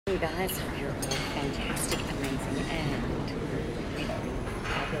You guys, hope you're all fantastic, amazing, and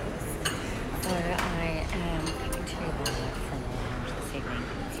fabulous. So I am coming to you live from a lounge this evening.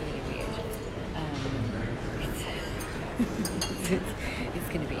 It's really weird. It's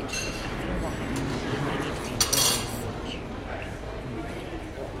going to be interesting. I feel like I need to be in really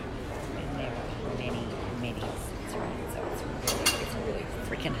and there are many seats, right? So it's really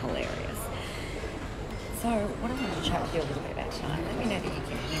freaking hilarious. So what I wanted to chat with you a little bit about tonight, let me know that you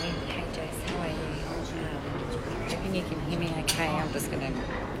can hear me. Hey Jess, how are you? Hoping you can hear me okay. I'm just going to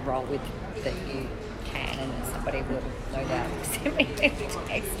roll with that you can, and then somebody will no doubt send me a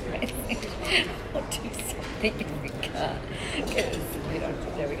text message or do something if we can't. Because,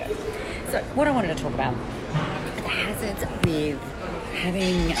 there we go. So what I wanted to talk about, the hazards with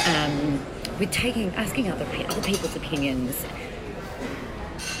having, asking other people's opinions.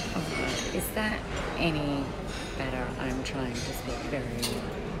 Is that any better? I'm trying to speak very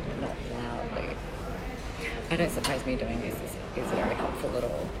not loudly. I don't suppose me doing this is very helpful at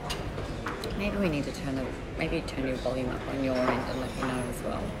all. Maybe we need to turn your volume up on your end and let me know as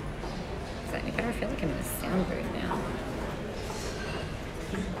well. Is that any better? I feel like I'm in a sound booth now.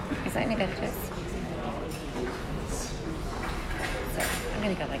 Is that any better, Jess? So I'm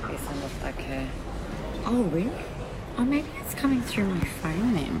going to go like this and look like her. Oh, really? Oh, maybe it's coming through my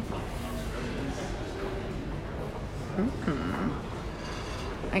phone then.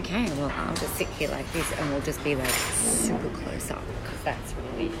 Okay, well, I'll just sit here like this and we'll just be like super close up because that's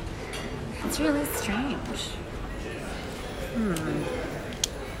really strange.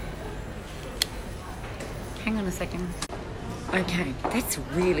 Hang on a second. Okay, that's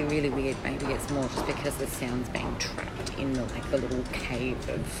really weird. Maybe it's more just because the sound's being trapped in the little cave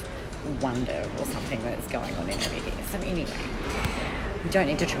of wonder or something that's going on in over here. So anyway, we don't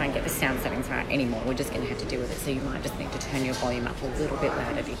need to try and get the sound settings right anymore. We're just going to have to deal with it. So you might just need to turn your volume up a little bit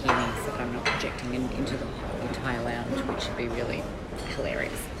louder to hear me so that I'm not projecting into the whole entire lounge, which would be really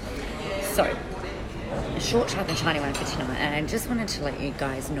hilarious. So, a short, sharp and shiny one for tonight. And I just wanted to let you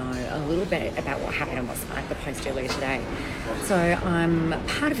guys know a little bit about what happened and what's like the post earlier today. So I'm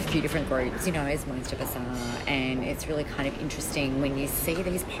part of a few different groups, as most of us are. And it's really kind of interesting when you see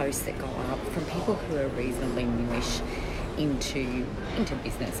these posts that go up from people who are reasonably newish into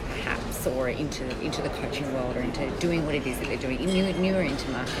business perhaps, or into the coaching world, or into doing what it is that they're doing, newer into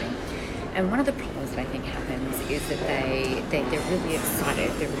marketing. And one of the problems that I think happens is that they're really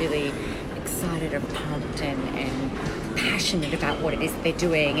excited. They're really excited and pumped and passionate about what it is that they're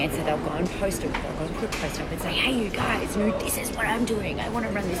doing, and so they'll go and post it. They'll go and put a post up and say, "Hey, you guys, this is what I'm doing. I want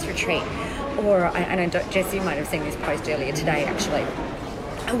to run this retreat." Or Jesse might have seen this post earlier today actually.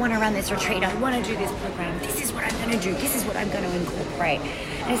 I want to run this retreat, I want to do this program, this is what I'm going to do, this is what I'm going to incorporate.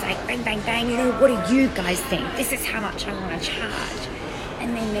 And it's like, bang, bang, bang, what do you guys think? This is how much I want to charge.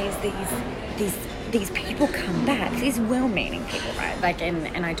 And then there's these people come back, these well-meaning people, right?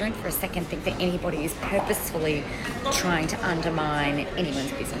 And I don't for a second think that anybody is purposefully trying to undermine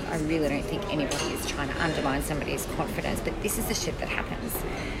anyone's business. I really don't think anybody is trying to undermine somebody's confidence, but this is the shit that happens.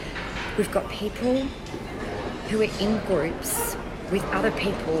 We've got people who are in groups with other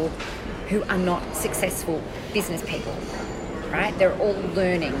people who are not successful business people, right? They're all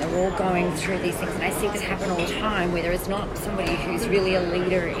learning, they're all going through these things, and I see this happen all the time where there is not somebody who's really a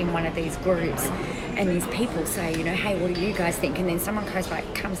leader in one of these groups, and these people say, hey, what do you guys think? And then someone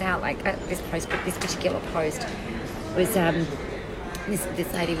comes out like this particular post was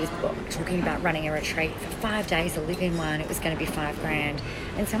this lady was talking about running a retreat for 5 days, a live-in one. It was going to be $5,000,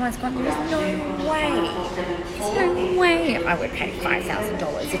 and someone's gone, there's no way I would pay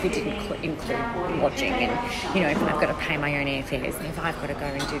 $5,000 if it didn't include lodging, and if I've got to pay my own airfares, and if I've got to go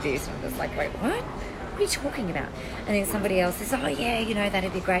and do this. And I was like, wait, what? What are you talking about? And then somebody else says, oh yeah,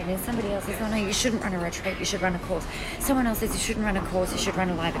 that'd be great. And then somebody else says, oh no, you shouldn't run a retreat, you should run a course. Someone else says you shouldn't run a course, you should run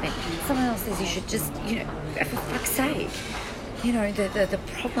a live event. Someone else says you should just, for fuck's sake. The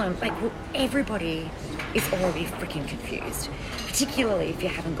problem, everybody is already freaking confused, particularly if you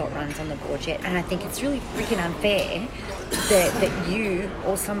haven't got runs on the board yet. And I think it's really freaking unfair that you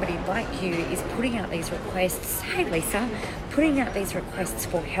or somebody like you is putting out these requests, hey Lisa, putting out these requests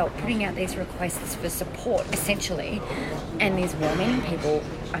for help, putting out these requests for support, essentially, and these well-meaning people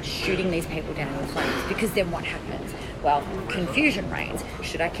are shooting these people down in flames, because then what happens? Well, confusion reigns.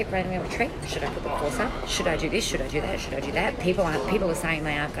 Should I keep running a retreat? Should I put the course up? Should I do this? Should I do that? Should I do that? People are saying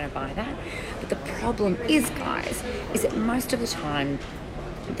they aren't going to buy that. But the problem is, guys, is that most of the time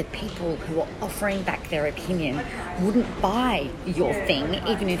the people who are offering back their opinion wouldn't buy your thing,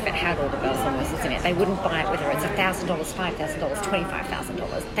 even if it had all the bells and whistles in it. They wouldn't buy it whether it's $1,000, $5,000,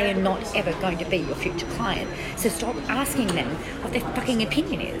 $25,000. They are not ever going to be your future client. So stop asking them what their fucking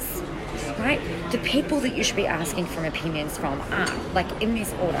opinion is, right? The people that you should be asking for opinions from are, like in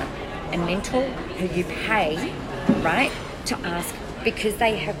this order, a mentor who you pay, right, to ask because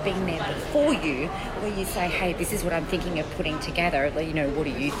they have been there before you, where you say, hey, this is what I'm thinking of putting together, what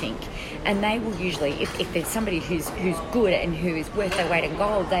do you think? And they will usually, if there's somebody who's good and who is worth their weight in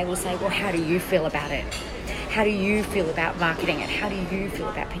gold, they will say, well, how do you feel about it? How do you feel about marketing it? How do you feel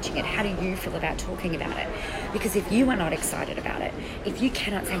about pitching it? How do you feel about talking about it? Because if you are not excited about it, if you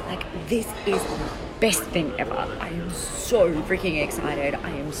cannot say, like, this is the best thing ever, I am so freaking excited,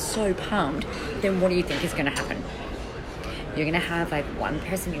 I am so pumped, then what do you think is going to happen? You're going to have like one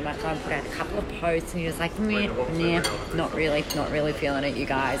person, you might go and put out a couple of posts and you're just like, nah, not really feeling it, you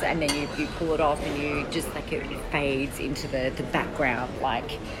guys. And then you pull it off and you just like it fades into the background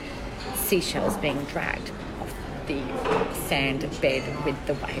like seashells being dragged off the sand bed with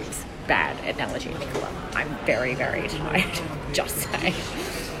the waves. Bad analogy, Nicola. I'm very, very tired. Just saying.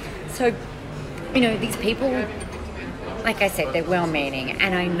 So, these people, like I said, they're well-meaning,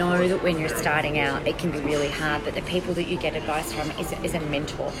 and I know that when you're starting out, it can be really hard, but the people that you get advice from is a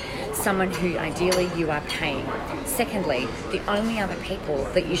mentor, someone who ideally you are paying. Secondly, the only other people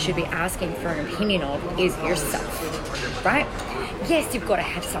that you should be asking for an opinion of is yourself, right? Yes, you've got to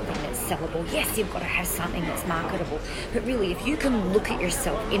have something that's sellable. Yes, you've got to have something that's marketable. But really, if you can look at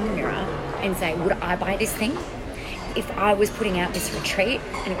yourself in the mirror and say, would I buy this thing? If I was putting out this retreat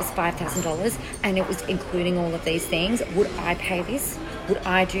and it was $5,000 and it was including all of these things, would I pay this? Would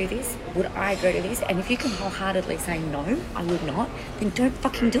I do this? Would I go to this? And if you can wholeheartedly say, no, I would not, then don't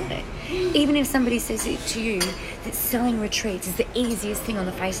fucking do it. Even if somebody says it to you that selling retreats is the easiest thing on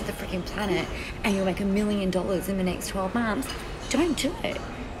the face of the freaking planet and you'll make $1 million in the next 12 months, don't do it.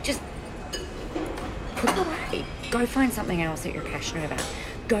 Just put it away. Go find something else that you're passionate about.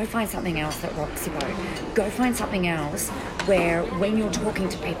 Go find something else that rocks your boat. Go find something else where when you're talking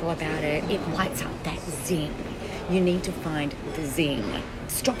to people about it, it lights up that zing. You need to find the zing.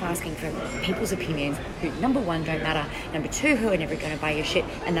 Stop asking for people's opinions who, number one, don't matter. Number two, who are never going to buy your shit.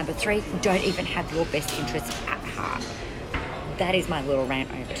 And number three, don't even have your best interests at heart. That is my little rant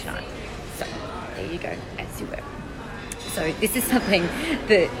over tonight. So there you go, as you were. So this is something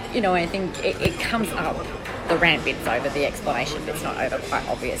that, I think it comes up. The rant bit's over, the explanation bit's not over, quite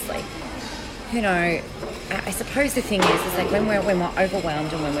obviously. I suppose the thing is like when we're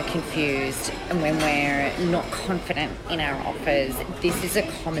overwhelmed and when we're confused and when we're not confident in our offers, this is a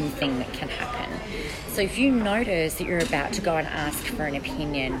common thing that can happen. So if you notice that you're about to go and ask for an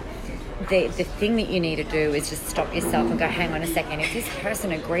opinion, the thing that you need to do is just stop yourself and go, hang on a second, if this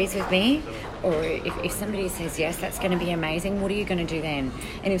person agrees with me, or if somebody says yes, that's going to be amazing, what are you going to do then?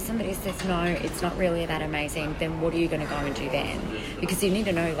 And if somebody says no, it's not really that amazing, then what are you going to go and do then? Because you need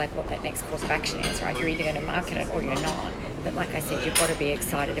to know like what that next course of action is, right? You're either going to market it or you're not. But like I said, you've got to be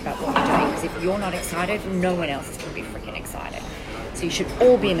excited about what you're doing, because if you're not excited, no one else is going to be freaking excited. So you should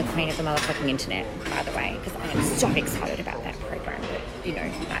all be in the queen of the motherfucking internet, by the way, because I am so excited about that program. But,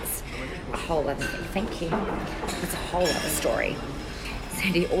 that's a whole other thing. Thank you. That's a whole other story.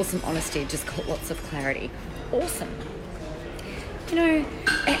 Sandy, awesome honesty, just got lots of clarity. Awesome. And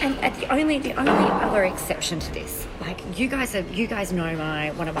the only other exception to this, like you guys know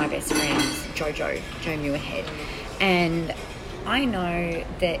one of my best friends, Jo Muirhead, and I know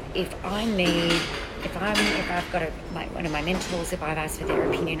that if I've got one of my mentors, if I've asked for their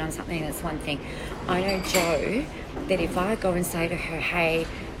opinion on something, that's one thing. I know Jo, that if I go and say to her, hey,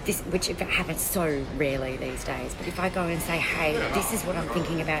 this, which if it happens so rarely these days, but if I go and say, hey, this is what I'm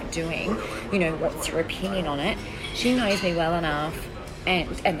thinking about doing, what's your opinion on it? She knows me well enough and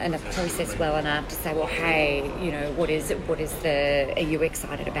the process well enough to say, well, hey, are you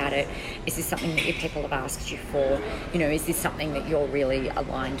excited about it? Is this something that your people have asked you for? Is this something that you're really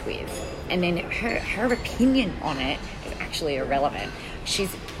aligned with? And then her opinion on it is actually irrelevant.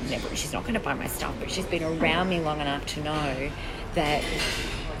 She's not going to buy my stuff, but she's been around me long enough to know that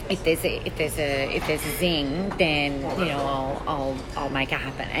if there's a zing, then I'll make it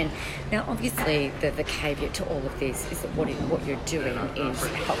happen. And now, obviously, the caveat to all of this is that what you're doing is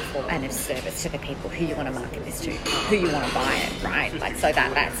helpful and of service to the people who you want to market this to, who you want to buy it, right? Like, so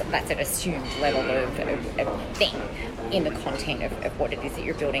that's an assumed level of thing in the content of what it is that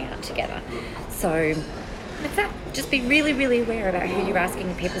you're building out together. So that's that. Just be really, really aware about who you're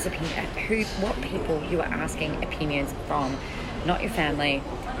asking people's opinion, what people you are asking opinions from. Not your family,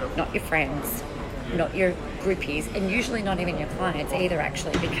 not your friends, not your groupies, and usually not even your clients either,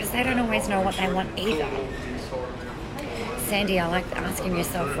 actually, because they don't always know what they want either. Sandy, I like asking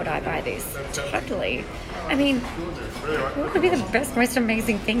yourself, would I buy this? Totally. I mean, what would be the best, most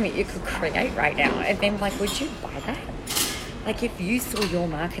amazing thing that you could create right now? And then, like, would you buy that? Like, if you saw your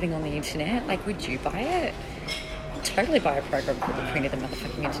marketing on the internet, like, would you buy it? Totally buy a program called the Queen of the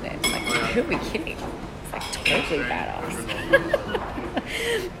Motherfucking Internet. Like, who are we kidding? It's like totally badass.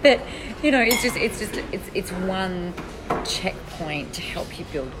 But, you know, it's one checkpoint to help you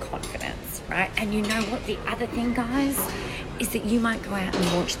build confidence, right? And you know what? The other thing, guys, is that you might go out and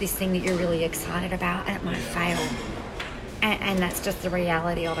launch this thing that you're really excited about, and it might fail. And that's just the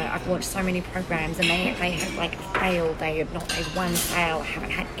reality of it. I've launched so many programs, and they have like failed. They have not made one sale,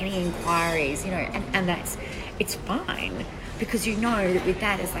 haven't had any inquiries, you know, and it's fine, because you know that with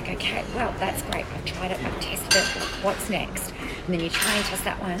that it's like, okay, well, that's great. I've tried it, I've tested it. What's next? And then you try and test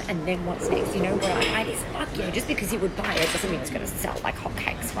that one, and then what's next? You know what I is, fuck you. Just because you would buy it doesn't mean it's going to sell like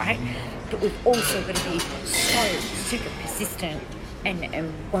hotcakes, right? But we've also got to be so super persistent,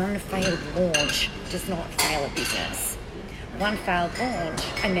 and one failed launch does not fail a business. One failed launch,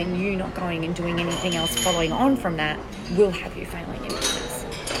 and then you not going and doing anything else following on from that will have you failing in business.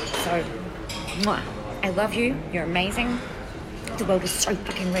 So, mwah. I love you. You're amazing. The world is so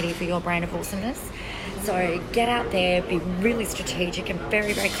fucking ready for your brand of awesomeness. So get out there, be really strategic and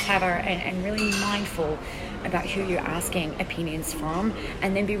very, very clever, and really mindful about who you're asking opinions from,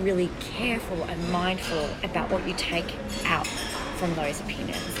 and then be really careful and mindful about what you take out from those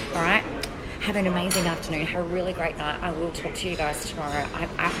opinions. All right? Have an amazing afternoon. Have a really great night. I will talk to you guys tomorrow. I'm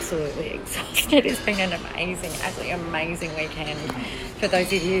absolutely exhausted. It's been an absolutely amazing weekend. For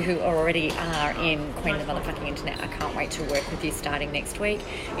those of you who already are in Queen of the Motherfucking Internet, I can't wait to work with you starting next week.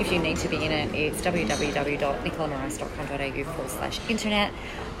 If you need to be in it, it's www.nicolamorais.com.au/internet.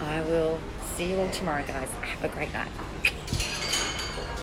 I will see you all tomorrow, guys. Have a great night.